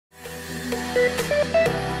Hey,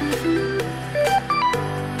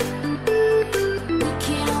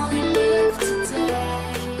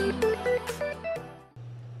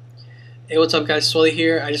 what's up guys, Swelly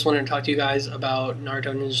here. I just wanted to talk to you guys about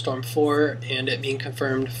Naruto Ninja Storm 4 and it being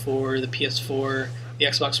confirmed for the PS4, the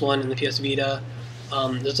Xbox One, and the PS Vita.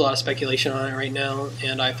 There's a lot of speculation on it right now,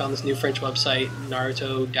 and I found this new French website,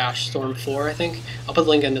 Naruto-Storm 4, I think. I'll put the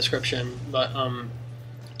link in the description, but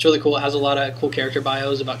it's really cool. It has a lot of cool character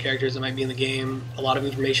bios about characters that might be in the game, a lot of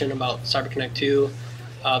information about CyberConnect 2,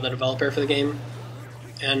 the developer for the game.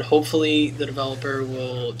 And hopefully the developer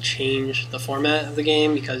will change the format of the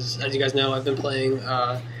game, because as you guys know, I've been playing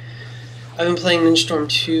Ninja Storm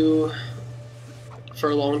 2 for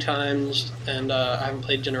a long time, and I haven't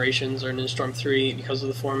played Generations or Ninja Storm 3 because of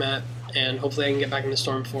the format. And hopefully I can get back into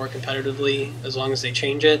Storm 4 competitively as long as they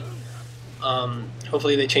change it.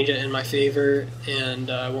 Hopefully they change it in my favor, and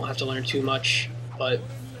I won't have to learn too much. But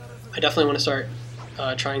I definitely want to start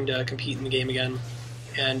trying to compete in the game again,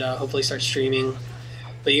 and hopefully start streaming.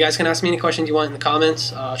 But you guys can ask me any questions you want in the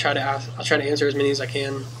comments. I'll try to answer as many as I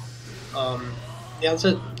can. Yeah, that's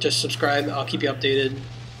it. Just subscribe. I'll keep you updated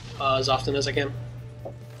as often as I can.